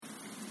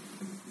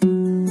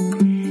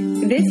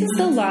This is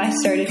The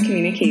Lost Art of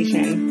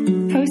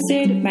Communication,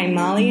 hosted by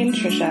Molly and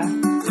Trisha.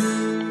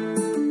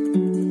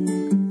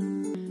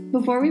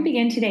 Before we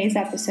begin today's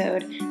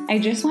episode, I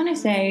just want to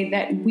say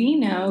that we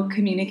know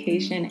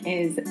communication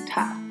is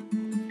tough.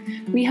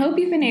 We hope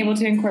you've been able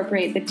to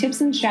incorporate the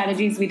tips and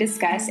strategies we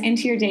discuss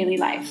into your daily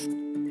life.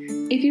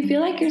 If you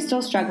feel like you're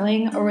still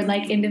struggling or would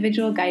like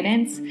individual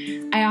guidance,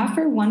 I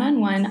offer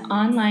one-on-one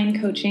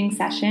online coaching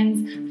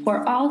sessions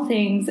for all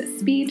things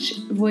speech,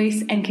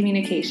 voice, and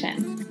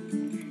communication.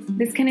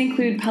 This can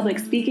include public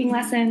speaking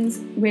lessons,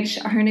 which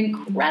are an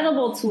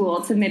incredible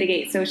tool to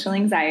mitigate social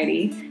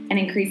anxiety and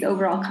increase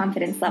overall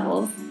confidence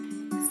levels,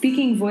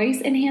 speaking voice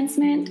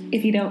enhancement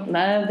if you don't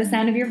love the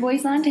sound of your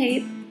voice on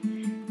tape,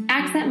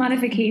 accent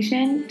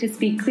modification to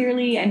speak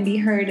clearly and be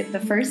heard the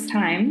first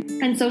time,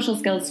 and social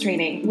skills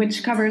training,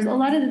 which covers a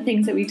lot of the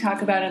things that we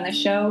talk about on the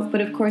show, but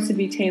of course would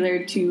be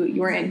tailored to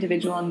your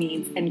individual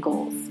needs and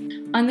goals.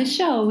 On the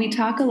show, we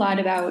talk a lot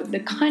about the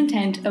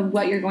content of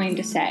what you're going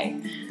to say.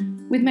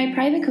 With my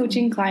private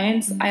coaching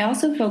clients, I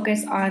also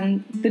focus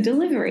on the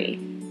delivery,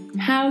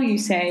 how you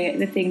say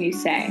the thing you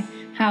say,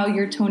 how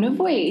your tone of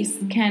voice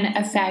can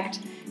affect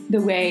the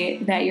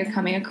way that you're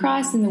coming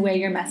across and the way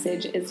your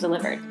message is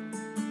delivered.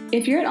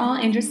 If you're at all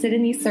interested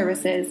in these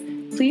services,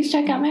 please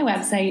check out my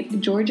website,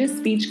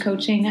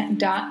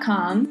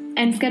 georgiaspeechcoaching.com,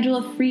 and schedule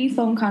a free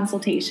phone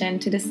consultation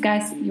to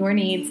discuss your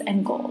needs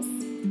and goals.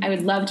 I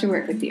would love to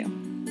work with you.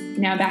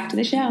 Now back to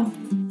the show.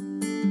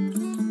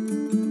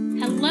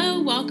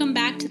 Hello, welcome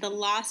back to the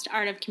Lost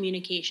Art of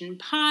Communication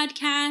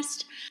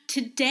podcast.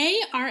 Today,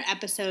 our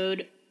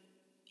episode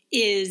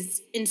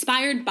is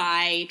inspired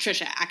by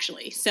Trisha,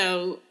 actually.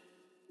 So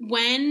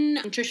when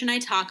Trisha and I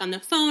talk on the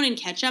phone and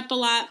catch up a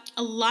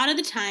lot of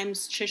the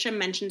times Trisha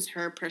mentions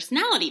her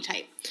personality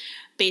type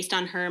based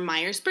on her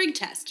Myers-Briggs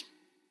test.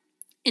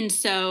 And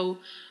so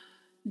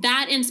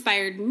that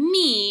inspired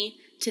me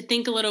to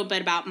think a little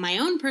bit about my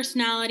own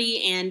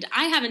personality, and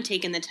I haven't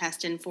taken the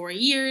test in 4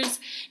 years,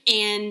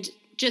 and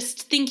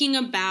just thinking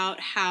about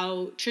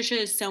how Trisha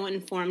is so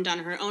informed on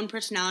her own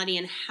personality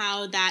and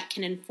how that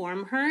can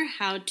inform her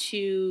how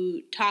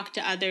to talk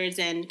to others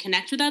and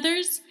connect with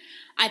others.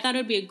 I thought it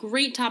would be a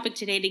great topic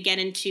today to get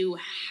into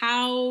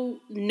how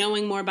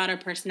knowing more about our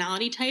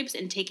personality types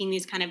and taking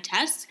these kind of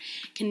tests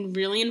can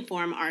really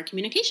inform our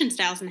communication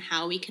styles and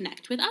how we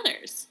connect with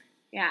others.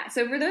 Yeah,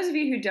 so for those of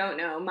you who don't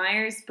know,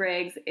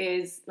 Myers-Briggs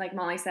is, like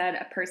Molly said,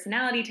 a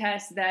personality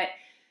test that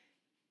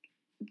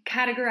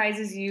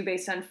categorizes you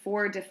based on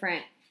 4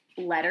 different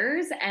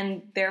letters,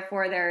 and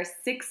therefore there are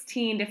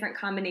 16 different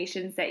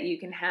combinations that you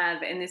can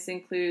have, and this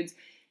includes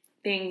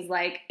things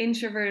like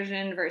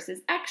introversion versus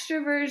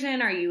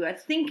extroversion. Are you a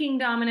thinking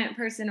dominant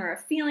person or a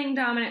feeling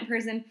dominant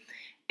person?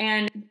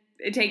 And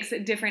it takes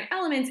different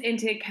elements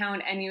into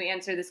account, and you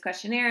answer this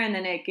questionnaire, and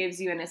then it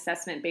gives you an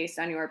assessment based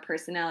on your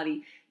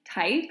personality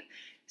type.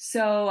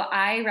 So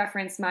I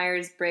reference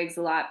Myers-Briggs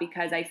a lot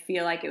because I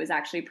feel like it was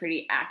actually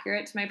pretty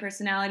accurate to my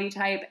personality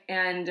type.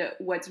 And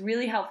what's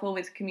really helpful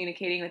with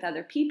communicating with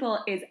other people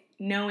is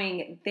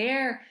knowing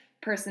their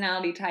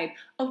personality type,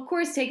 of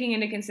course, taking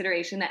into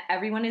consideration that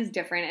everyone is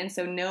different. And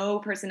so no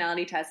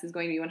personality test is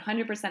going to be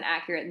 100%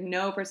 accurate.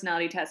 No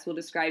personality test will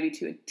describe you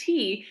to a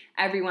T.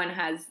 Everyone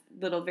has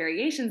little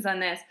variations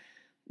on this.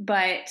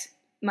 But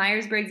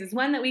Myers-Briggs is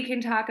one that we can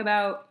talk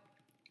about.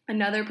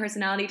 Another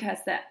personality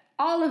test that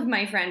all of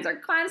my friends are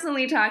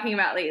constantly talking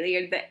about lately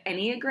are the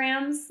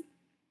Enneagrams.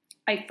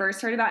 I first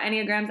heard about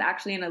Enneagrams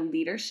actually in a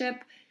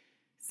leadership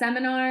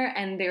seminar,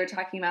 and they were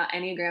talking about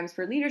Enneagrams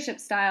for leadership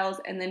styles,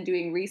 and then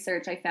doing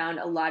research, I found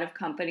a lot of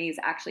companies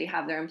actually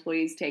have their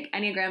employees take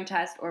Enneagram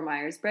test or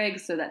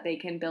Myers-Briggs so that they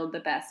can build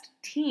the best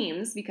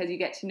teams, because you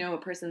get to know a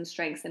person's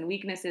strengths and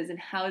weaknesses and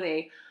how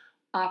they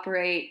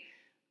operate.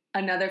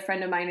 Another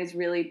friend of mine is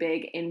really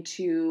big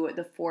into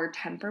the 4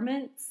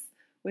 temperaments,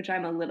 which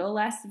I'm a little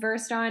less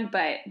versed on,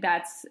 but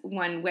that's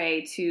one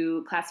way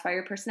to classify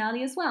your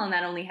personality as well. And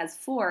that only has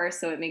 4,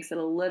 so it makes it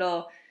a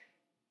little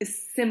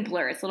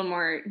simpler. It's a little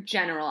more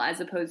general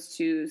as opposed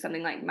to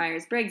something like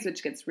Myers-Briggs,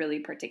 which gets really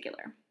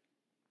particular.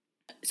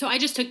 So I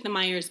just took the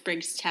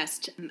Myers-Briggs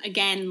test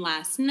again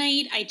last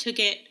night. I took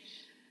it,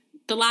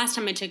 the last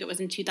time I took it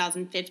was in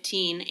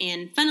 2015,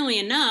 and funnily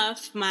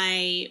enough,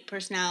 my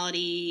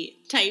personality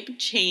type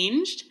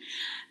changed.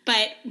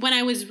 But when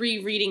I was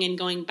rereading and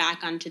going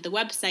back onto the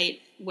website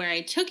where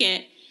I took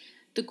it,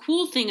 the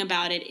cool thing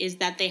about it is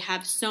that they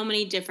have so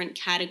many different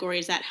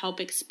categories that help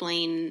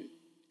explain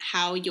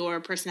how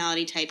your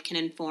personality type can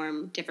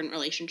inform different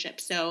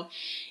relationships. So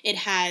it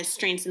has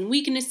strengths and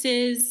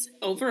weaknesses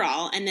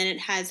overall, and then it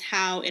has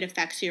how it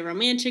affects your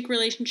romantic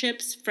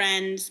relationships,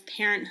 friends,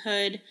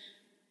 parenthood,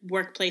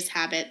 workplace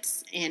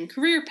habits, and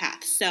career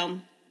paths.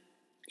 So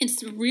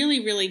it's a really,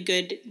 really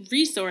good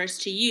resource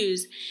to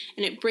use,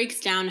 and it breaks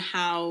down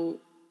how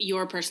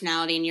your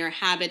personality and your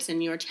habits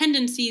and your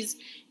tendencies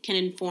can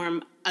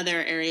inform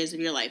other areas of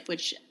your life,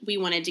 which we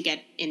wanted to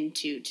get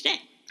into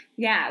today.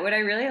 Yeah, what I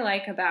really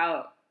like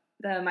about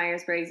the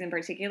Myers-Briggs in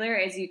particular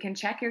is you can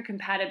check your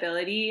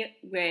compatibility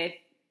with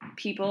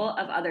people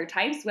of other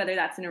types, whether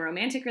that's in a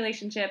romantic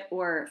relationship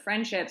or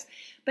friendships.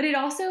 But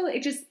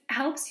it just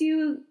helps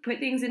you put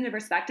things into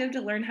perspective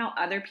to learn how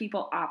other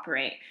people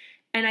operate.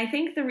 And I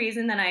think the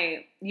reason that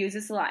I use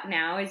this a lot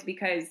now is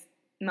because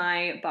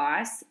my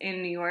boss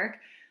in New York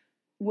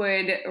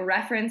would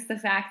reference the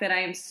fact that I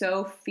am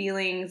so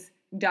feelings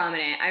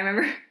dominant. I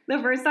remember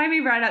the first time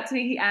he brought it up to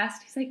me,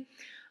 he's like,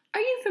 "Are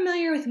you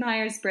familiar with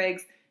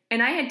Myers-Briggs?"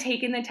 And I had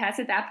taken the test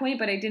at that point,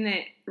 but I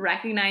didn't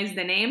recognize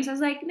the name. So I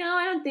was like, "No,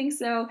 I don't think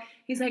so."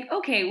 He's like,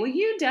 "Okay, well,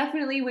 you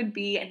definitely would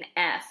be an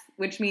F,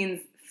 which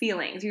means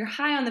feelings. You're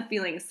high on the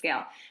feelings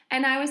scale."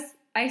 And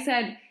I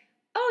said,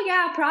 "Oh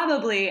yeah,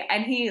 probably."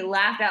 And he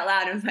laughed out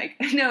loud and was like,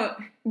 "No,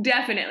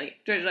 definitely,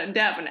 Trisha,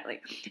 definitely."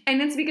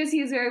 And it's because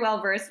he was very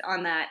well versed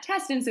on that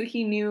test. And so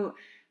he knew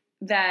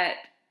that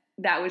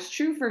that was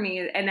true for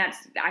me. And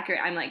that's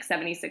accurate. I'm like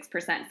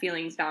 76%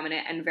 feelings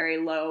dominant and very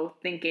low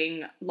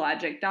thinking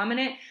logic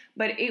dominant.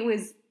 But it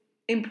was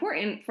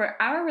important for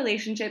our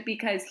relationship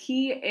because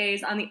he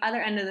is on the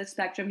other end of the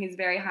spectrum. He's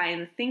very high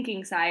in the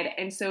thinking side.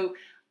 And so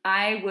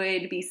I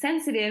would be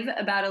sensitive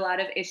about a lot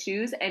of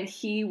issues and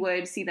he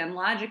would see them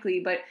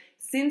logically. But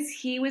since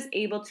he was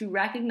able to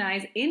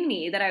recognize in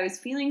me that I was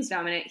feelings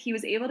dominant, he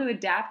was able to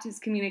adapt his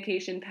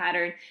communication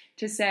pattern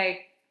to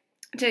say,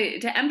 to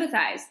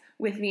empathize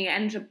with me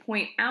and to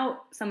point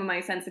out some of my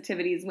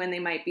sensitivities when they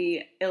might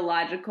be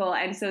illogical.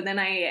 And so then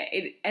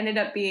it ended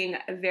up being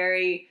a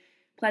very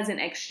pleasant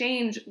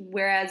exchange,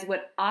 whereas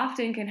what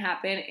often can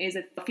happen is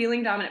a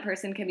feeling dominant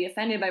person can be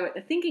offended by what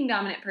the thinking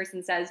dominant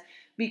person says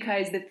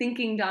because the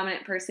thinking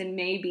dominant person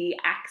may be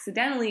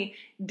accidentally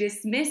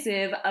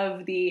dismissive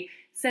of the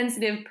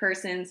sensitive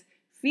person's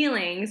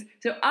feelings.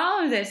 So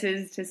all of this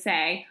is to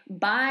say,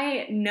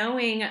 by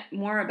knowing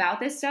more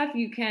about this stuff,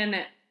 you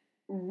can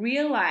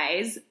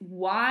realize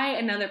why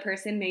another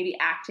person may be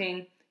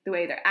acting the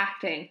way they're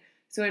acting.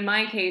 So in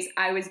my case,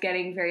 I was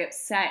getting very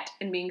upset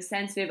and being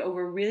sensitive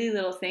over really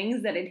little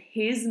things that in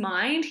his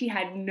mind, he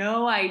had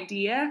no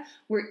idea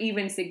were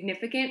even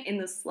significant in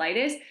the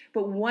slightest.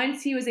 But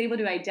once he was able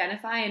to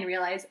identify and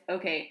realize,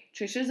 okay,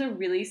 Trisha's a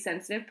really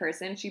sensitive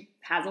person. She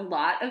has a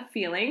lot of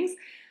feelings.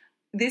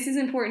 This is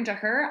important to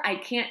her. I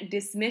can't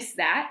dismiss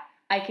that.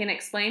 I can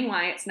explain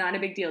why it's not a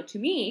big deal to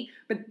me,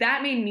 but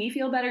that made me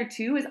feel better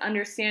too, is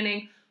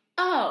understanding,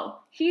 oh,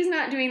 he's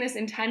not doing this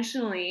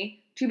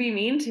intentionally to be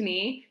mean to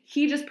me.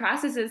 He just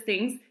processes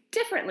things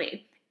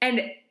differently.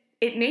 And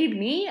it made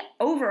me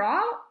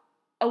overall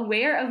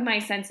aware of my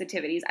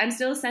sensitivities. I'm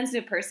still a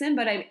sensitive person,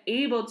 but I'm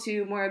able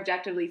to more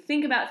objectively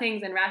think about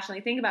things and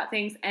rationally think about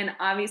things. And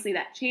obviously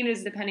that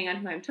changes depending on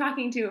who I'm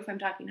talking to. If I'm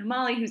talking to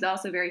Molly, who's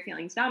also very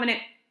feelings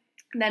dominant,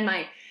 then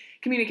my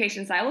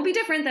communication style will be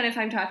different than if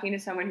I'm talking to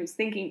someone who's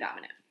thinking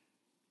dominant.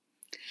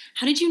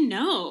 How did you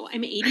know?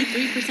 I'm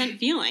 83%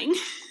 feeling.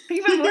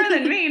 Even more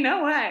than me,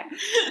 no way.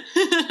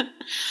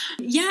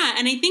 Yeah,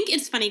 and I think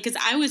it's funny because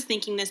I was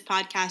thinking this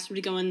podcast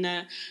would go in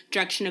the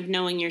direction of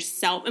knowing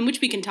yourself, and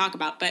which we can talk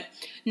about, but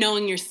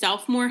knowing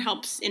yourself more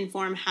helps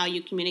inform how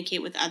you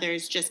communicate with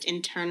others just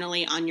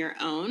internally on your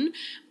own.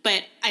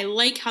 But I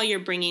like how you're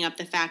bringing up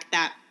the fact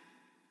that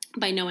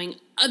by knowing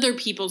other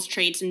people's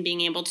traits and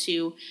being able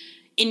to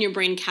in your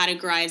brain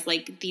categorize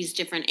like these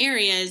different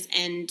areas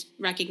and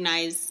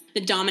recognize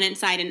the dominant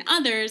side in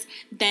others,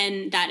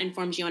 then that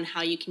informs you on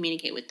how you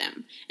communicate with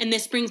them. And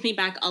this brings me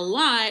back a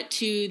lot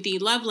to the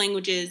love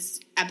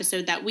languages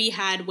episode that we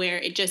had, where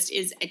it just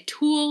is a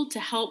tool to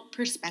help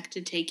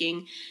perspective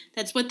taking.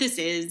 That's what this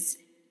is.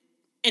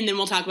 And then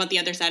we'll talk about the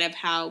other side of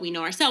how we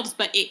know ourselves,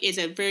 but it is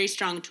a very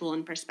strong tool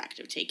in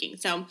perspective taking.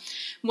 So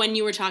when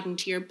you were talking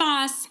to your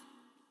boss,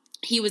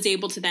 he was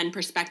able to then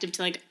perspective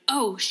to like,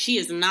 oh, she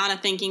is not a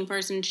thinking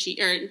person,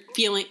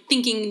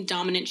 thinking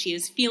dominant, she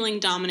is feeling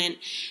dominant,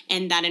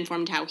 and that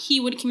informed how he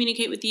would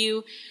communicate with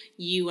you.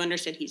 You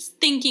understood he's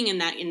thinking,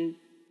 and that in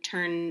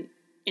turn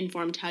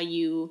informed how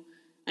you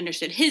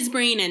understood his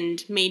brain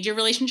and made your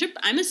relationship,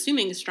 I'm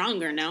assuming,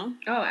 stronger, no?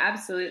 Oh,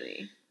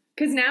 absolutely.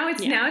 Because now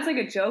it's like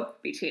a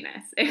joke between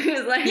us. It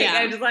was like,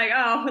 I'm just like,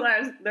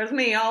 oh, there's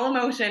me, all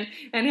emotion,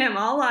 and him,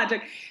 all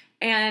logic.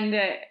 And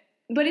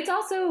but it's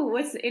also,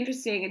 what's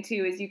interesting,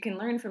 too, is you can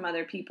learn from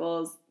other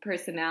people's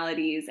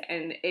personalities,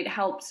 and it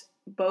helped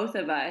both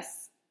of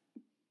us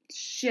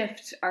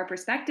shift our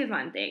perspective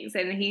on things.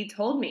 And he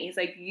told me, he's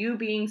like, you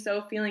being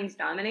so feelings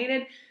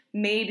dominated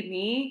made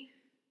me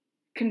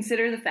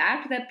consider the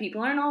fact that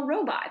people aren't all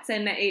robots,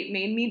 and it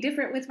made me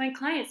different with my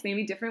clients, made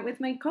me different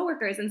with my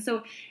coworkers. And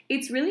so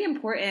it's really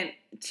important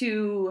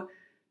to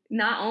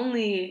not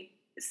only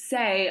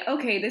say,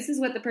 okay, this is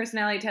what the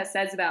personality test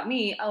says about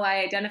me. Oh, I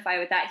identify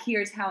with that.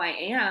 Here's how I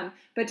am.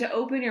 But to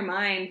open your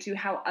mind to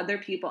how other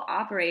people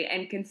operate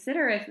and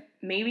consider if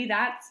maybe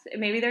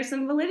there's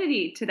some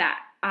validity to that.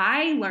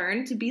 I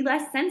learned to be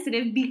less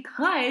sensitive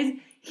because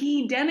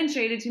he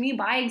demonstrated to me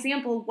by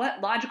example what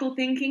logical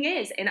thinking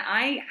is. And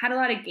I had a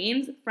lot of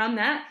gains from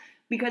that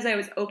because I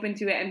was open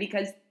to it, and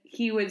because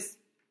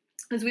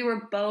we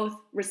were both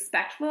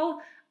respectful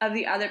of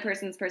the other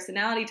person's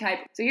personality type.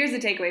 So here's the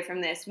takeaway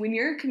from this. When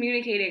you're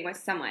communicating with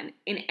someone,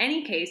 in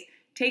any case,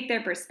 take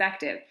their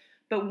perspective.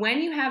 But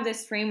when you have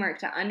this framework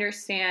to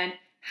understand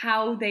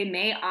how they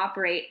may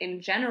operate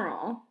in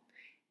general,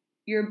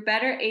 you're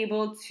better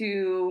able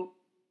to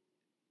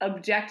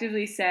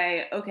objectively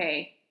say,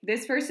 okay,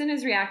 this person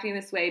is reacting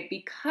this way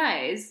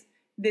because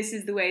this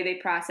is the way they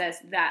process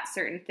that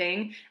certain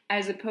thing,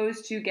 as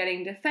opposed to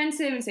getting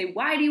defensive and say,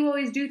 why do you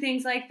always do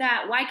things like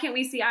that? Why can't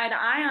we see eye to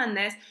eye on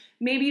this?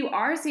 Maybe you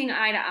are seeing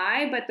eye to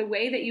eye, but the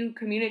way that you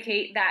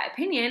communicate that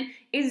opinion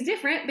is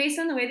different based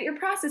on the way that you're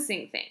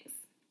processing things.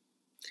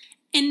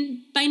 And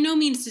by no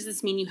means does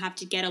this mean you have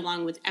to get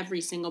along with every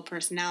single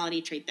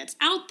personality trait that's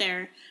out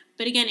there.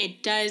 But again,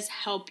 it does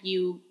help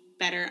you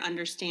better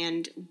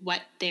understand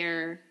what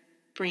their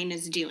brain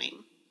is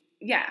doing.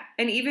 Yeah,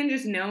 and even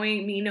just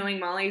knowing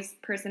Molly's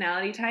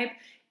personality type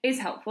is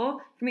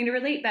helpful for me to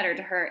relate better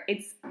to her.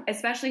 It's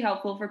especially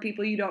helpful for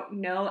people you don't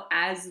know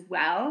as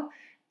well.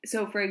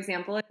 So, for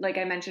example, like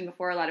I mentioned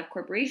before, a lot of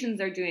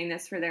corporations are doing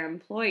this for their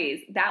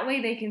employees. That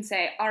way they can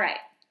say, all right,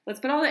 let's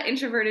put all the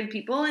introverted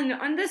people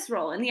on this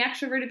role, and the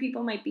extroverted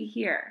people might be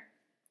here.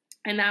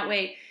 And that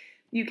way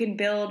you can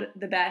build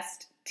the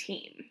best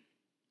team.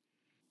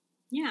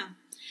 Yeah.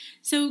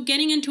 So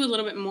getting into a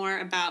little bit more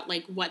about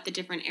like what the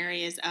different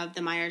areas of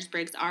the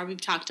Myers-Briggs are, we've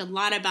talked a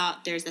lot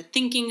about there's a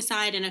thinking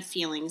side and a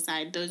feeling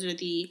side. Those are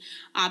the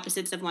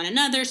opposites of one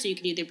another. So you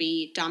could either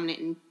be dominant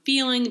in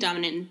feeling,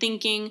 dominant in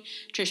thinking.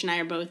 Trish and I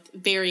are both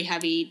very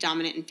heavy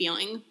dominant in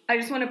feeling. I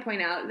just want to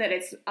point out that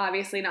it's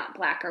obviously not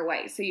black or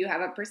white. So you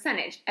have a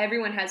percentage.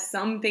 Everyone has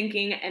some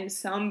thinking and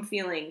some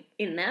feeling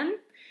in them.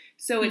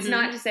 So it's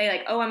not to say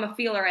like, oh, I'm a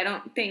feeler, I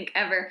don't think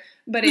ever.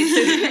 But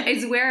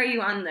it's where are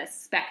you on the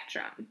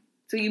spectrum?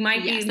 So you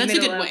might be in the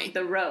middle of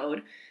the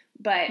road,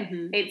 but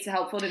it's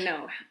helpful to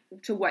know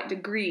to what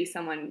degree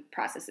someone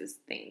processes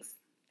things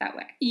that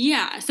way.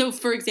 Yeah. So,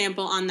 for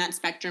example, on that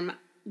spectrum,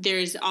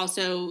 there's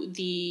also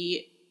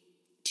the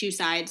two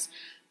sides,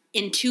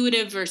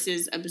 intuitive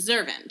versus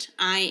observant.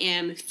 I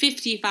am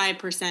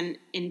 55%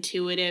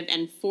 intuitive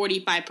and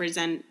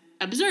 45%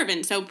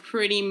 observant, so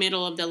pretty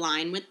middle of the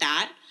line with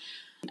that.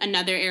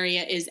 Another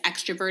area is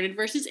extroverted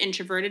versus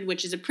introverted,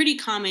 which is a pretty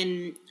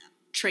common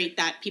trait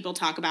that people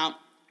talk about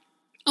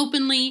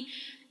openly.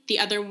 The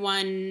other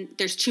one,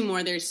 there's two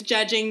more. There's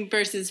judging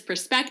versus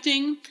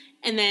prospecting.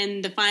 And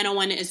then the final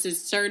one is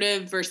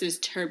assertive versus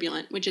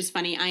turbulent, which is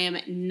funny. I am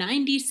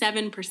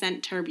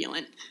 97%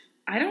 turbulent.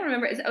 I don't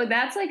remember. Oh,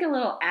 that's like a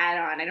little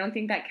add-on. I don't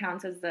think that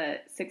counts as the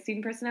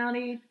 16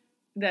 personality.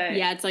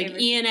 It's like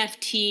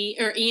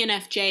ENFT or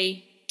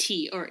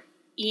ENFJT or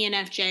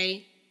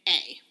ENFJA.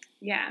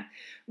 Yeah.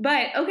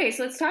 But, okay,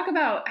 so let's talk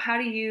about how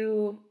do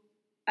you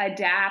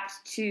adapt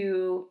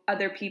to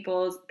other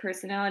people's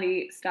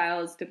personality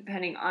styles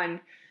depending on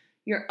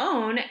your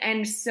own.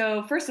 And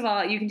so, first of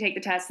all, you can take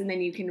the test and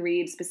then you can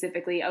read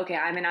specifically, okay,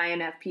 I'm an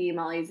INFP,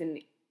 Molly's an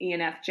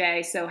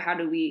ENFJ, so how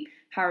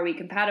are we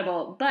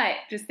compatible? But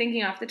just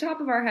thinking off the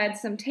top of our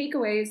heads, some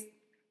takeaways.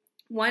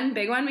 One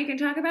big one we can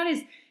talk about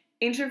is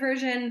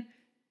introversion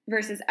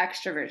versus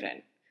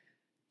extroversion.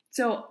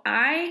 So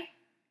I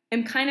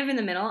am kind of in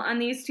the middle on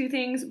these two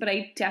things, but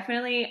I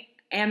definitely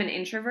am an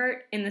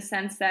introvert in the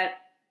sense that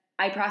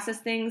I process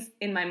things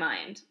in my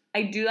mind.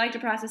 I do like to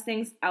process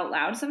things out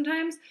loud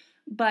sometimes,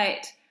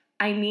 but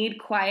I need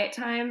quiet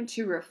time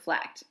to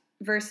reflect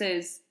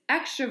versus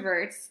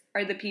extroverts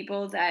are the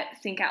people that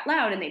think out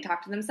loud and they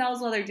talk to themselves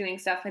while they're doing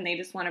stuff and they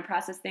just want to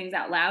process things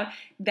out loud.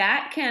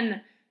 That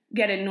can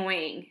get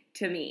annoying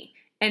to me.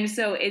 And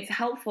so it's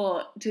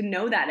helpful to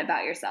know that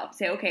about yourself.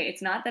 Say, okay,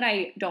 it's not that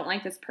I don't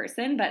like this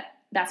person, but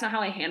that's not how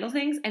I handle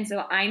things. And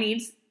so I'm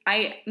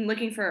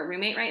looking for a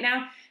roommate right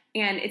now,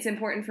 and it's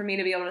important for me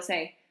to be able to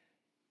say,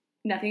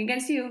 nothing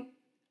against you.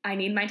 I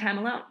need my time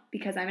alone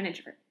because I'm an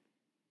introvert.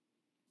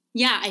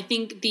 Yeah, I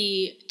think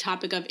the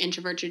topic of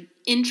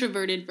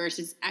introverted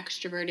versus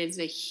extroverted is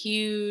a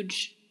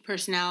huge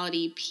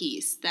personality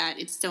piece, that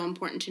it's so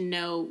important to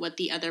know what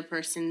the other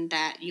person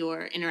that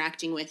you're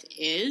interacting with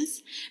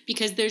is,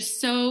 because there's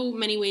so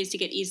many ways to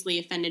get easily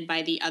offended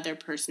by the other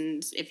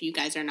person's if you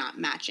guys are not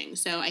matching.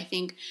 So I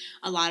think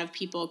a lot of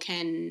people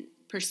can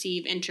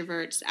perceive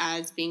introverts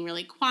as being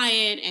really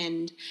quiet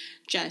and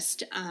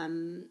just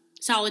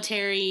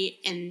solitary,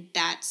 and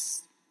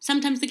that's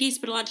sometimes the case,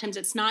 but a lot of times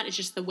it's not. It's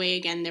just the way,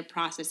 again, they're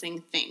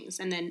processing things.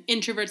 And then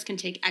introverts can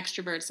take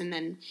extroverts and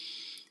then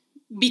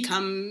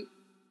become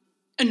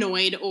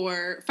annoyed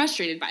or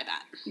frustrated by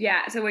that.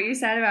 Yeah, so what you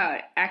said about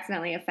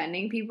accidentally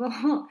offending people,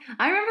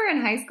 I remember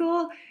in high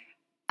school,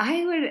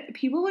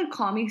 people would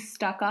call me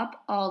stuck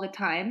up all the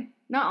time.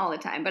 Not all the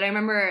time, but I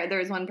remember there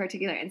was one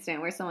particular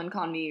incident where someone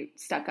called me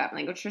stuck up.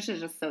 Like, Trisha's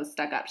just so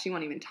stuck up, she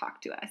won't even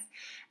talk to us.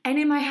 And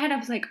in my head, I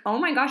was like, oh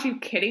my gosh, are you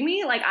kidding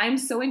me? Like, I'm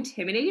so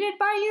intimidated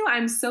by you.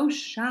 I'm so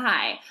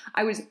shy.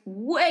 I was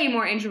way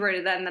more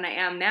introverted then than I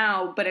am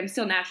now, but I'm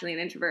still naturally an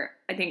introvert.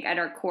 I think at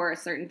our core,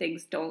 certain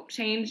things don't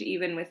change,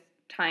 even with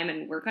time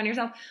and work on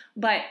yourself.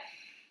 But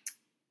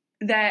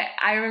that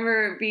I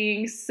remember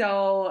being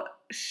so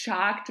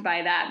shocked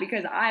by that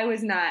because I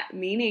was not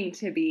meaning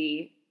to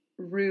be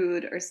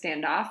rude or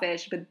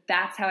standoffish, but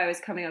that's how I was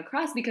coming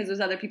across because those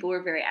other people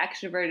were very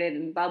extroverted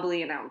and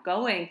bubbly and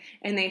outgoing,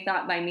 and they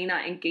thought by me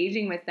not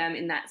engaging with them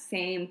in that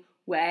same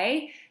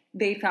way,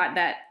 they thought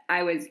that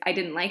I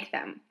didn't like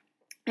them.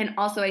 And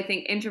also, I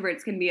think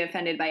introverts can be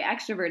offended by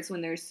extroverts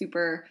when they're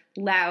super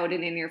loud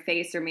and in your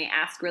face or may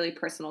ask really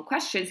personal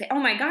questions. Say, oh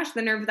my gosh,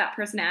 the nerve of that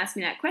person to ask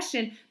me that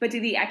question. But to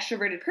the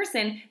extroverted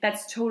person,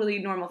 that's totally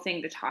a normal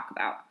thing to talk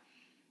about.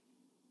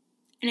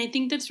 And I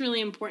think that's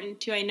really important,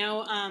 too. I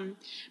know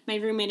my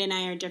roommate and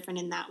I are different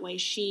in that way.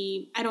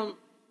 I don't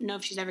know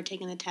if she's ever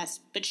taken the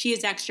test, but she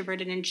is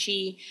extroverted and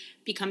she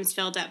becomes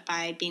filled up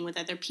by being with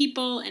other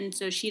people. And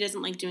so she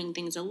doesn't like doing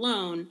things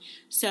alone.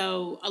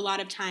 So a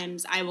lot of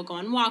times I will go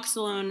on walks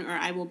alone, or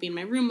I will be in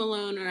my room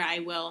alone, or I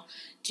will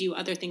do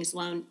other things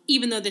alone,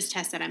 even though this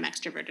test said I'm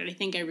extroverted. I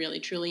think I really,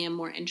 truly am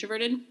more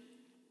introverted.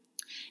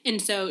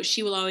 And so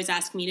she will always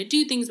ask me to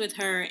do things with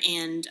her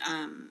and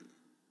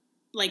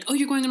like, oh,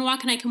 you're going on a walk,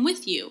 can I come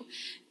with you?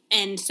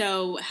 And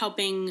so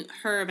helping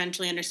her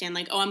eventually understand,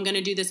 like, oh, I'm going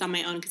to do this on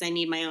my own because I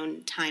need my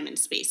own time and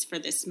space for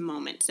this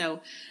moment.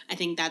 So I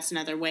think that's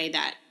another way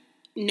that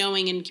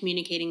knowing and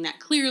communicating that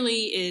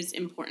clearly is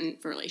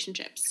important for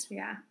relationships.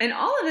 Yeah. And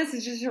all of this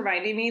is just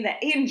reminding me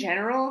that in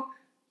general,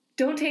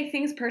 don't take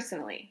things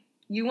personally.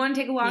 You want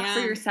to take a walk for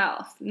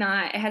yourself.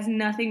 It has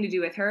nothing to do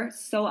with her.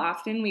 So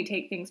often we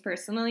take things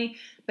personally,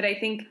 but I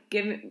think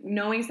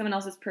knowing someone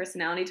else's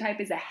personality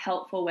type is a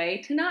helpful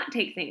way to not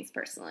take things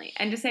personally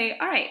and to say,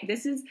 all right,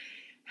 this is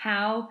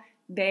how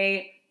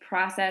they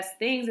process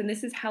things, and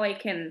this is how I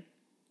can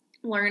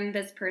learn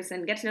this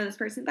person, get to know this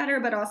person better,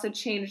 but also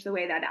change the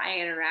way that I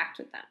interact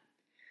with them.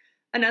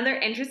 Another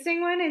interesting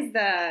one is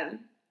the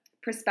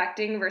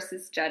prospecting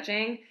versus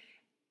judging.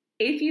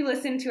 If you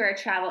listen to our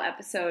travel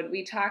episode,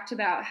 we talked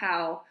about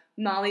how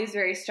Molly's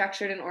very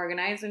structured and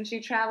organized when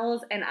she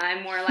travels, and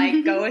I'm more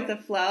like go with the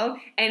flow.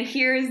 And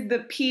here's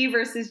the P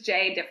versus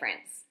J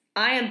difference.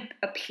 I am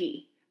a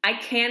P. I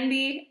can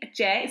be a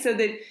J. So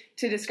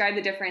to describe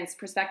the difference,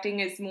 prospecting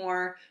is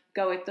more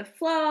go with the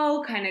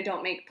flow, kind of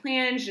don't make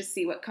plans, just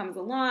see what comes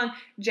along.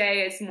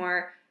 J is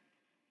more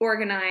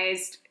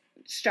organized,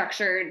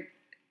 structured,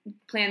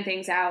 plan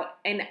things out.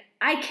 And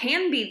I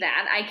can be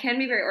that. I can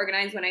be very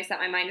organized when I set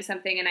my mind to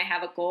something and I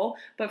have a goal.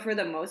 But for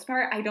the most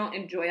part, I don't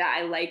enjoy that.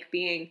 I like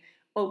being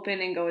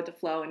open and go with the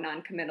flow and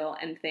non-committal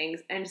and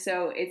things. And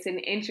so I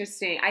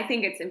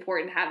think it's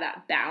important to have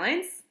that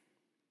balance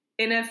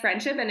in a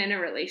friendship and in a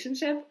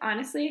relationship,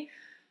 honestly.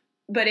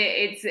 But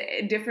it's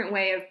a different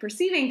way of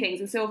perceiving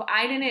things. And so if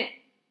I didn't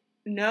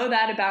know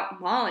that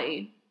about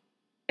Molly,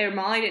 or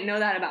Molly didn't know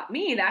that about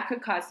me, that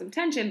could cause some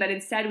tension. But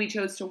instead, we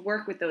chose to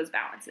work with those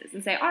balances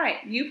and say, all right,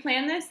 you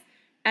plan this,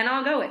 and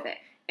I'll go with it.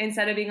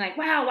 Instead of being like,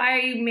 wow, why are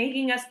you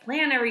making us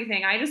plan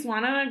everything? I just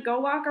want to go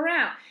walk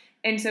around.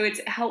 And so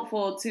it's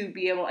helpful to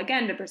be able,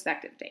 again, to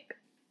perspective take.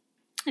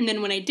 And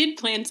then when I did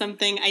plan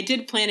something, I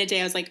did plan a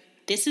day. I was like,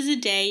 this is a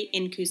day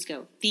in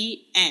Cusco.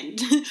 The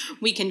end.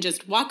 We can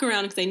just walk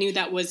around because I knew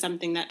that was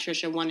something that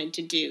Trisha wanted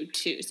to do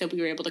too. So we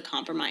were able to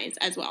compromise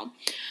as well.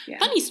 Yeah.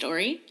 Funny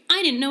story.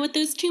 I didn't know what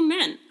those two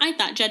meant. I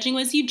thought judging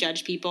was you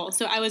judge people.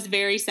 So I was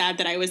very sad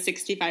that I was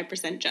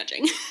 65%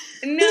 judging.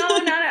 No,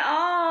 not at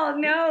all.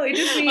 No, it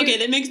just means... Okay,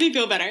 that makes me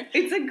feel better.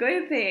 It's a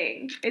good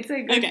thing. It's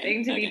a good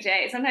thing to be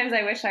Jay. Sometimes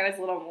I wish I was a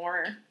little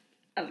more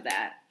of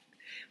that.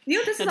 You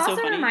know, this is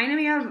also reminding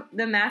me of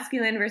the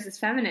masculine versus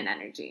feminine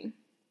energy,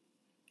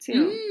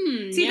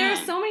 too. See, there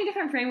are so many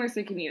different frameworks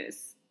we can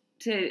use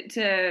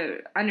to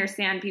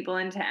understand people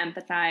and to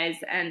empathize,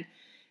 and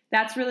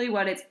that's really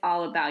what it's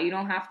all about. You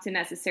don't have to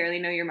necessarily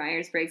know your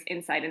Myers-Briggs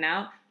inside and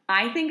out.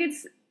 I think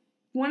it's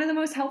one of the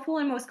most helpful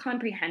and most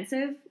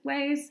comprehensive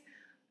ways,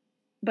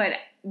 but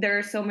there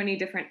are so many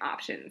different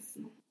options.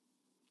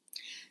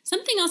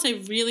 Something else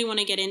I really want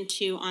to get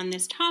into on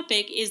this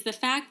topic is the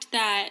fact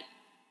that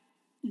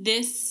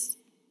this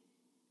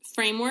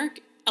framework,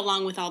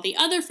 along with all the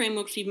other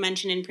frameworks we've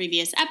mentioned in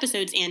previous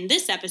episodes and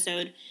this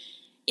episode,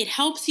 it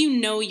helps you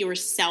know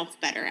yourself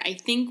better. I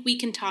think we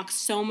can talk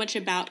so much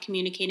about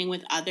communicating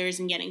with others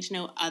and getting to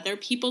know other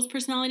people's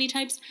personality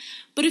types,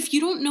 but if you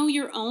don't know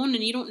your own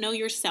and you don't know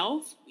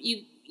yourself,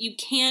 you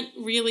can't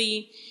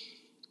really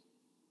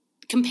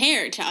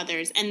compare to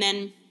others. And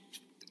then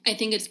I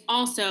think it's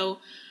also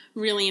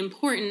really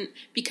important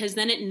because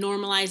then it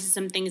normalizes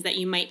some things that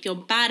you might feel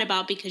bad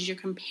about because you're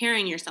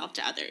comparing yourself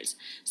to others.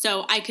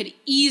 So I could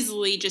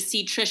easily just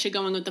see Trisha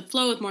going with the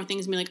flow with more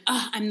things and be like,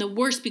 oh, I'm the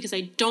worst because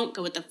I don't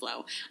go with the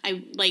flow.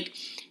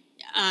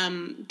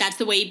 That's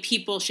the way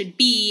people should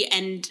be.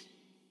 And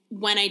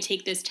when I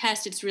take this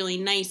test, it's really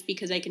nice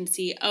because I can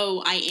see,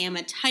 oh, I am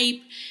a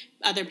type.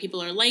 Other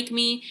people are like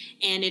me,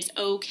 and it's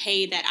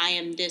okay that I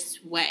am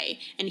this way.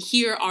 And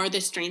here are the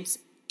strengths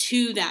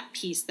to that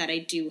piece that I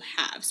do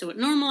have. So it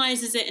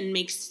normalizes it and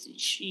makes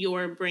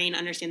your brain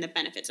understand the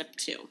benefits of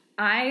two.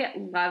 I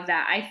love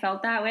that. I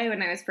felt that way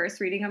when I was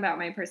first reading about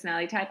my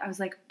personality type. I was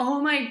like,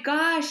 oh my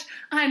gosh,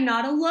 I'm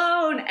not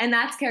alone. And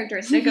that's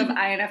characteristic of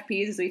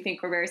INFPs, is we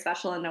think we're very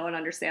special and no one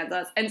understands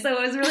us. And so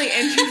it was really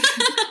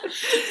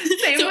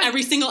interesting. So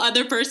every single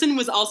other person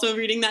was also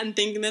reading that and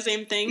thinking the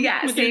same thing?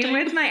 Yeah, same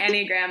with my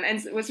Enneagram.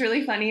 And what's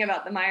really funny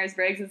about the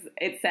Myers-Briggs is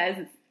it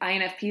says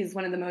INFP is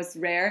one of the most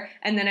rare.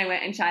 And then I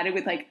went and chatted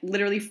with like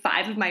literally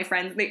 5 of my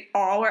friends. They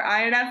all were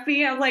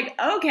INFP. I was like,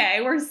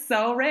 okay, we're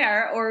so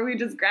rare, or we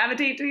just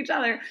gravitate to each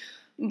other.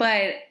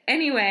 But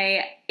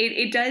anyway,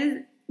 it does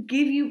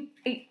give you,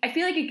 I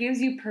feel like it gives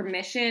you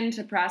permission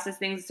to process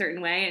things a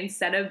certain way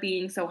instead of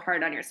being so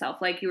hard on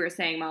yourself. Like you were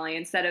saying, Molly,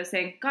 instead of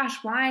saying,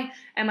 gosh, why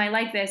am I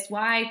like this?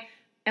 Why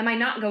am I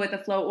not go with the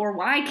flow? Or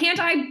why can't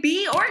I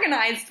be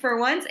organized for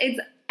once? It's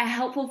a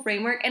helpful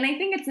framework. And I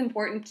think it's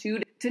important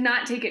too to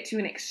not take it to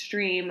an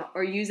extreme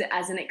or use it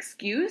as an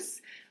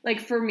excuse. Like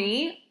for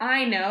me,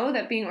 I know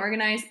that being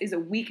organized is a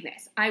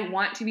weakness. I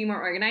want to be more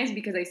organized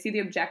because I see the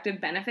objective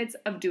benefits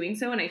of doing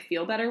so and I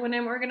feel better when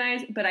I'm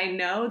organized. But I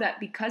know that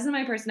because of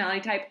my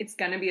personality type, it's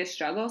going to be a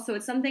struggle. So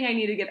it's something I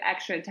need to give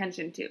extra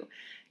attention to.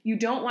 You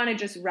don't want to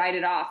just write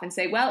it off and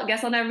say, well, I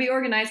guess I'll never be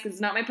organized because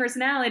it's not my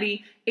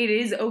personality. It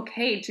is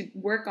okay to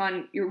work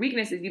on your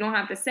weaknesses. You don't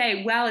have to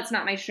say, well, it's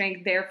not my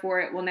strength, therefore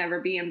it will never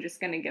be. I'm just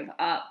going to give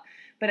up.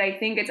 But I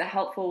think it's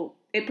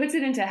it puts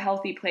it into a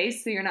healthy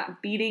place so you're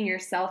not beating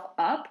yourself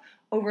up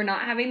over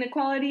not having the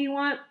quality you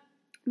want,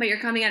 but you're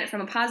coming at it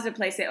from a positive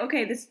place. Say,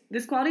 okay,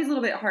 this quality is a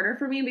little bit harder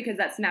for me because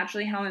that's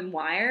naturally how I'm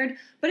wired,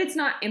 but it's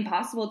not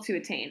impossible to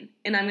attain.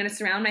 And I'm going to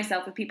surround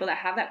myself with people that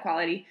have that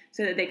quality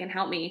so that they can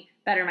help me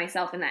better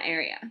myself in that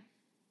area.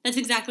 That's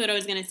exactly what I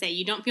was going to say.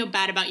 You don't feel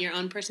bad about your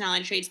own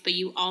personality traits, but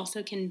you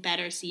also can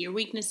better see your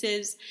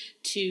weaknesses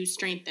to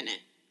strengthen it.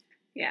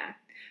 Yeah.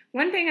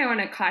 One thing I want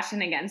to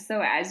caution against,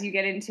 though, as you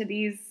get into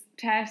these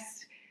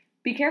tests,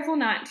 be careful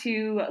not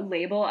to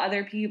label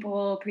other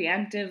people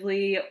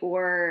preemptively,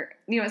 or,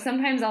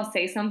 sometimes I'll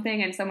say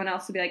something and someone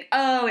else will be like,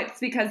 oh, it's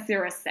because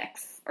they're a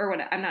 6 or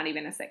what. I'm not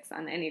even a 6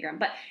 on the Enneagram,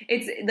 but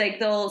it's like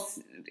they'll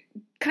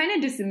kind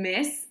of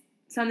dismiss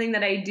something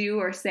that I do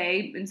or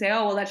say and say,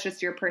 oh, well, that's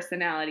just your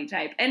personality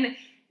type. And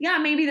yeah,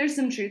 maybe there's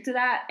some truth to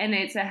that, and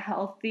it's a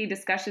healthy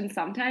discussion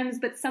sometimes,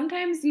 but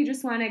sometimes you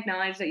just want to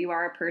acknowledge that you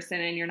are a person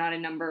and you're not a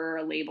number or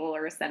a label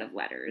or a set of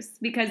letters,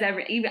 because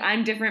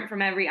I'm different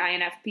from every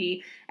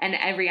INFP, and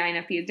every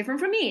INFP is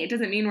different from me. It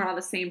doesn't mean we're all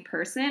the same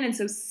person, and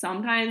so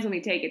sometimes when we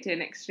take it to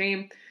an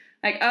extreme,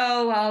 like,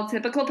 oh, well,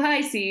 typical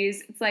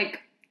Pisces, it's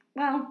like,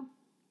 well,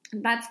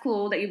 that's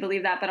cool that you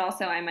believe that, but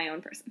also I'm my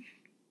own person.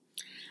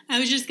 I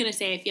was just going to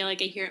say, I feel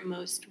like I hear it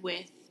most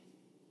with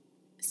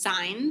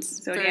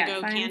signs, Zodiac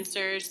Virgo, signs.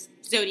 Cancers,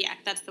 Zodiac,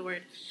 that's the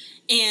word.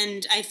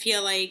 And I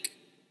feel like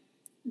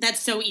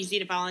that's so easy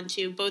to fall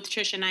into. Both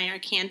Trish and I are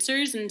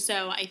Cancers, and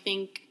so I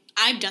think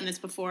I've done this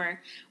before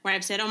where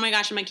I've said, oh my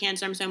gosh, I'm a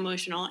Cancer, I'm so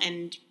emotional,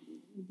 and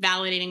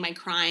validating my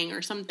crying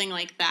or something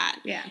like that.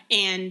 Yeah.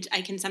 And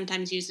I can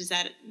sometimes use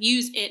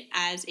it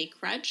as a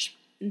crutch.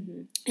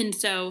 Mm-hmm. And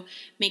so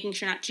making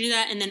sure not to do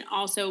that. And then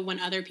also when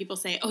other people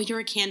say, oh, you're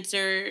a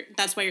Cancer,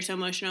 that's why you're so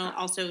emotional,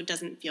 also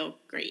doesn't feel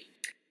great.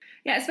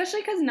 Yeah, especially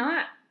because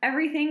not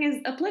everything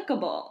is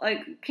applicable.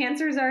 Like,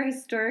 Cancers are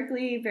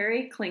historically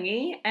very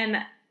clingy, and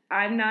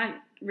I'm not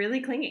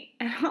really clingy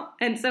at all.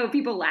 And so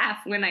people laugh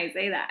when I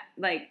say that.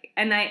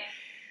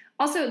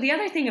 Also, the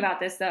other thing about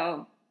this,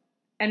 though,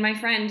 and my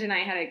friend and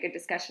I had a good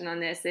discussion on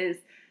this, is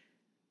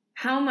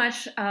how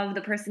much of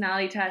the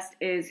personality test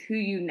is who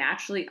you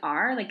naturally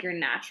are, like your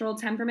natural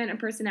temperament and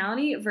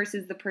personality,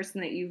 versus the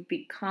person that you've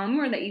become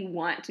or that you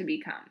want to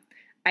become.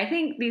 I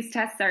think these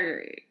tests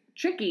are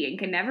tricky and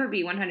can never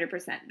be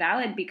 100%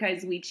 valid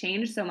because we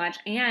change so much,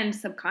 and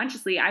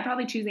subconsciously I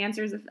probably choose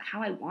answers of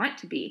how I want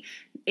to be.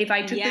 If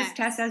I took this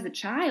test as a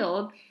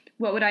child,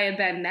 what would I have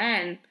been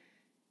then?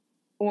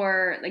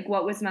 Or like,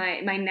 what was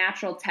my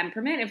natural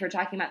temperament? If we're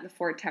talking about the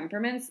 4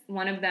 temperaments,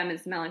 one of them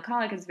is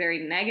melancholic, is very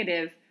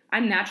negative.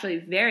 I'm naturally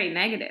very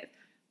negative,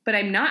 but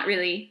I'm not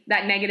really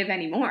that negative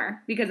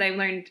anymore because I've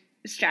learned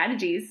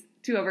strategies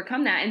to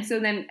overcome that. And so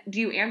then do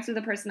you answer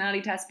the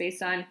personality test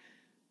based on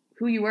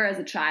who you were as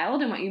a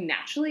child and what you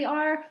naturally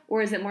are,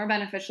 or is it more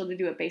beneficial to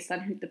do it based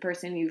on the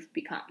person you've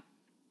become?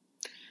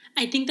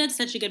 I think that's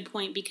such a good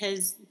point,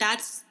 because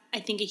that's, I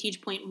think, a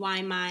huge point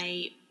why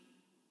my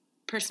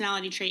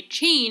personality trait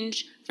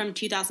changed from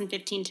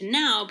 2015 to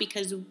now,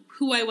 because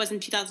who I was in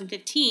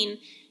 2015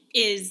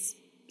 is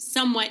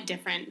somewhat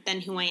different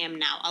than who I am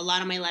now. A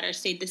lot of my letters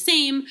stayed the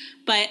same,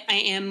 but I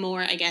am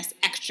more, I guess,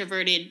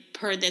 extroverted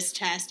per this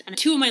test, and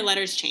 2 of my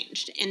letters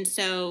changed. And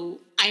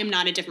so I am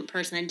not a different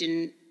person. I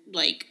didn't,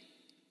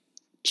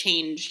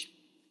 change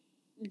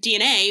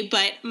DNA,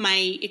 but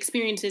my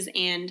experiences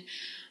and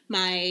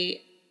my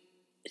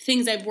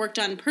things I've worked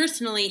on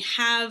personally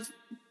have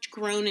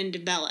grown and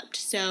developed.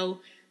 So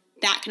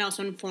that can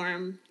also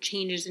inform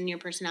changes in your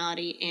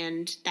personality,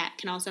 and that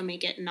can also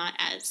make it not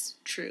as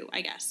true,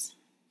 I guess,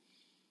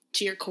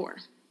 to your core.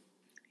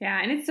 Yeah,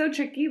 and it's so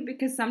tricky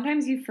because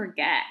sometimes you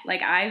forget.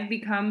 Like, I've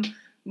become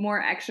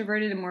more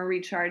extroverted and more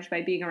recharged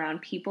by being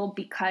around people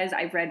because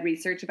I've read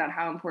research about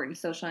how important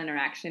social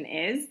interaction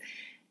is.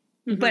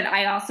 Mm-hmm. But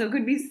I also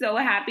could be so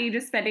happy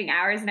just spending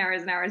hours and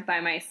hours and hours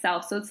by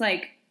myself. So it's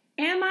like,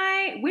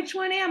 which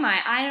one am I?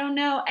 I don't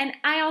know. And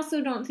I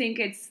also don't think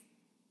it's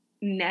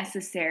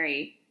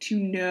necessary to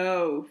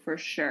know for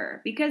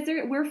sure because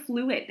we're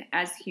fluid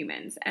as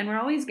humans and we're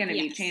always going to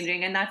be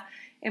changing. And that's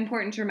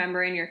important to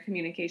remember in your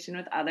communication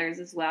with others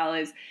as well,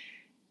 is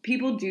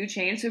people do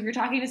change. So if you're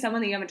talking to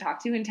someone that you haven't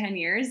talked to in 10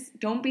 years,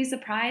 don't be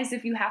surprised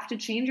if you have to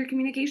change your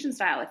communication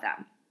style with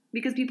them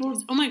because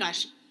people... Oh my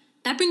gosh.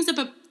 That brings up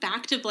a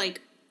fact of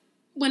like,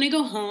 when I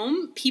go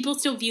home, people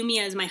still view me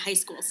as my high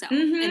school self.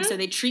 Mm-hmm. And so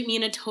they treat me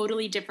in a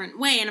totally different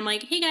way. And I'm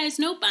like, hey guys,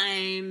 nope,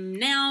 I'm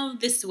now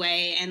this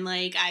way. And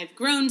like, I've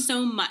grown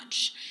so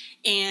much.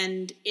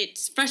 And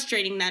it's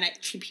frustrating that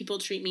people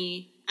treat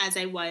me as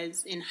I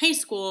was in high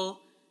school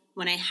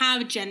when I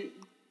have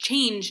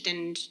changed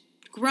and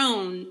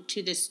grown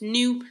to this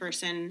new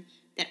person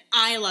that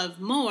I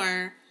love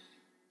more.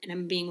 And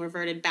I'm being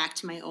reverted back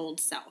to my old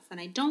self. And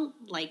I don't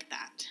like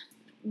that.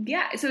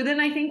 Yeah, so then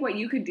I think what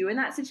you could do in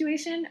that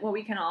situation, what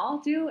we can all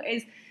do,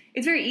 is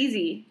it's very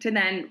easy to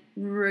then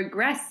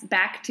regress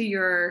back to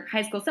your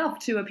high school self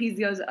to appease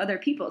those other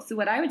people. So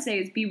what I would say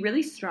is be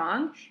really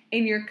strong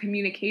in your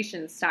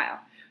communication style.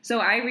 So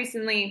I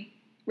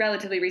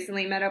relatively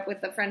recently, met up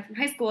with a friend from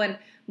high school, and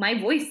my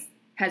voice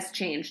has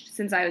changed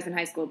since I was in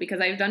high school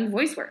because I've done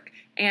voice work.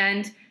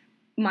 And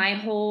my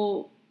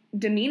whole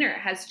demeanor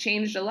has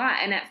changed a lot.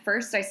 And at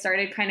first I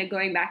started kind of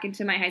going back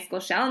into my high school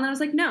shell, and I was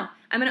like, no,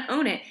 I'm going to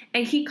own it.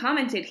 And he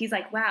commented, he's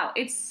like, wow,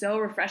 it's so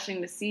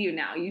refreshing to see you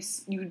now.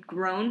 You've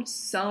grown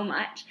so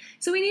much.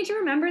 So we need to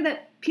remember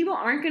that people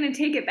aren't going to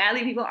take it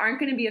badly. People aren't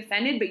going to be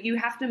offended, but you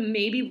have to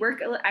maybe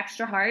work a little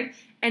extra hard.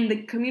 And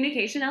the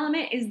communication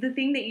element is the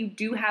thing that you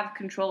do have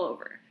control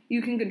over.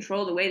 You can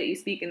control the way that you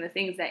speak and the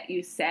things that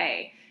you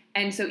say.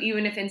 And so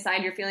even if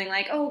inside you're feeling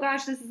like, oh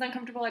gosh, this is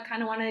uncomfortable, I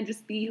kind of want to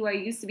just be who I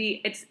used to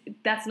be,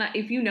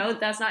 if you know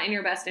that's not in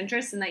your best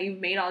interest and that you've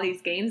made all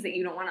these gains that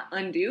you don't want to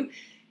undo,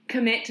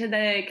 commit to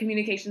the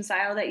communication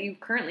style that you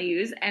currently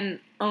use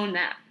and own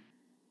that.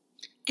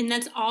 And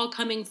that's all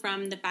coming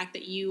from the fact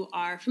that you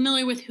are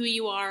familiar with who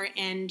you are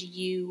and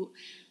you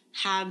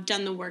have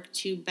done the work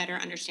to better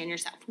understand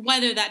yourself,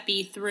 whether that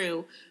be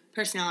through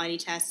personality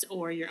tests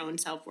or your own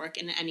self-work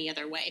in any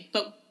other way.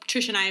 But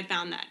Trish and I have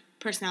found that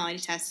personality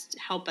tests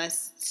help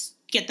us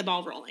get the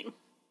ball rolling.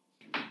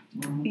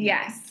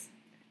 Yes,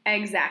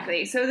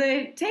 exactly. So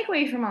the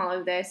takeaway from all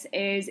of this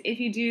is if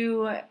you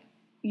do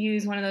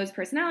use one of those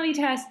personality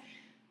tests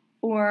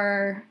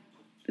or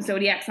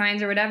zodiac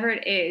signs or whatever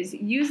it is,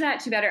 use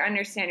that to better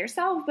understand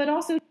yourself, but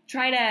also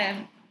try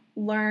to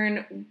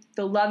learn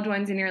the loved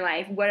ones in your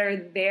life. What are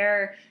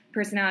their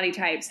personality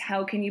types?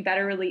 How can you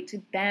better relate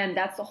to them?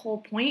 That's the whole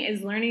point,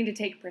 is learning to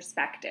take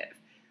perspective.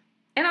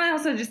 And I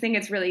also just think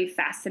it's really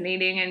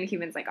fascinating, and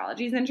human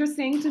psychology is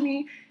interesting to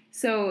me.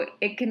 So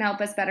it can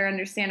help us better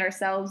understand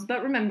ourselves,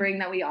 but remembering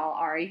that we all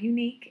are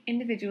unique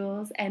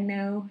individuals and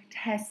no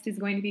test is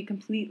going to be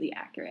completely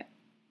accurate.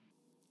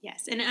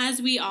 Yes, and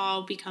as we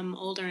all become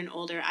older and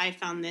older, I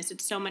found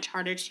it's so much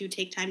harder to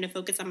take time to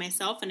focus on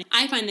myself. And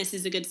I find this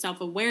is a good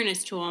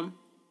self-awareness tool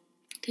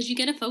because you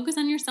get to focus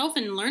on yourself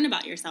and learn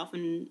about yourself.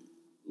 And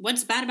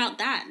what's bad about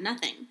that?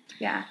 Nothing.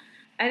 Yeah.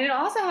 And it'll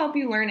also help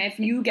you learn if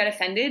you get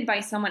offended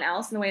by someone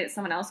else and the way that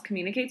someone else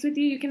communicates with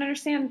you, you can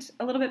understand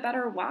a little bit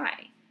better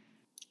why.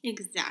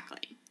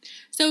 Exactly.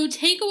 So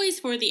takeaways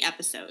for the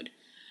episode.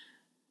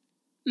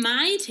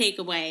 My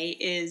takeaway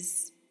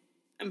is,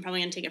 I'm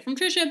probably going to take it from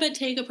Trisha, but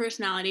take a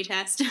personality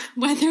test,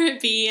 whether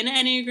it be an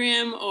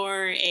Enneagram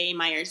or a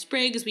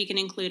Myers-Briggs. We can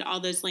include all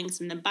those links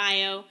in the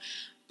bio.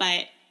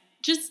 But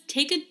just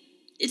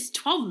it's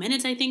 12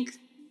 minutes, I think.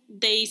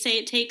 They say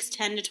it takes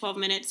 10 to 12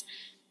 minutes.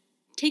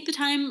 Take the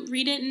time,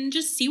 read it, and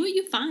just see what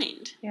you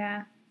find.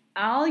 Yeah.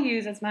 I'll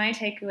use as my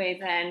takeaway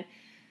then,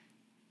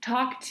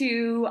 talk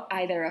to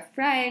either a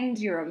friend,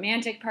 your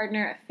romantic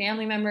partner, a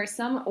family member,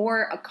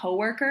 or a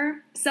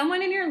coworker,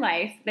 someone in your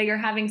life that you're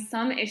having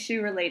some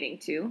issue relating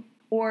to,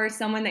 or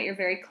someone that you're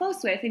very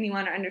close with and you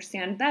want to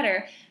understand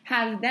better.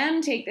 Have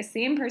them take the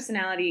same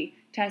personality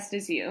test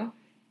as you,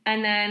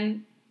 and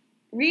then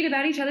read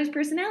about each other's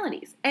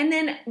personalities. And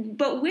then,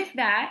 but with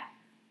that,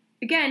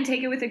 again,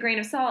 take it with a grain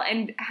of salt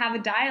and have a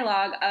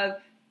dialogue of,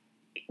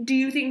 do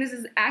you think this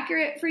is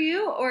accurate for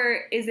you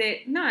or is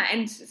it not?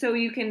 And so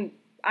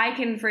I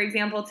can, for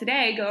example,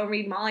 today go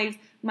read Molly's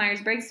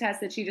Myers-Briggs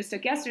test that she just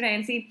took yesterday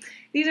and see,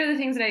 these are the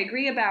things that I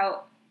agree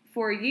about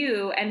for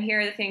you, and here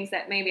are the things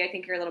that maybe I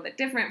think are a little bit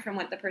different from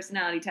what the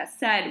personality test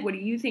said. What do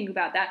you think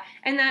about that?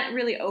 And that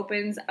really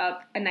opens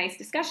up a nice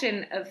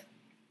discussion of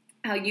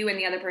how you and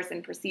the other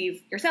person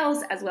perceive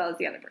yourselves as well as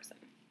the other person.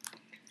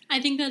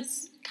 I think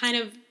that's kind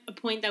of a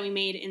point that we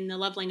made in the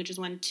Love Languages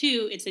one,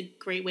 too. It's a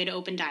great way to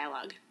open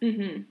dialogue.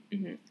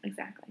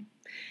 Exactly.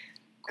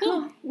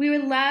 Cool. We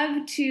would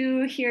love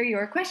to hear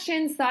your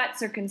questions,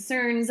 thoughts, or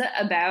concerns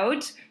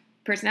about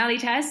personality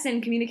tests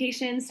and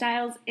communication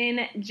styles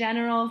in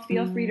general,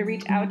 feel free to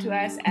reach out to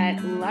us at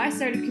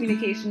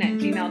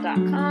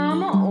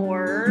lostartofcommunication@gmail.com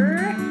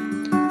or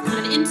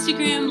on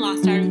Instagram,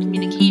 Lost Art of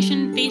Communication.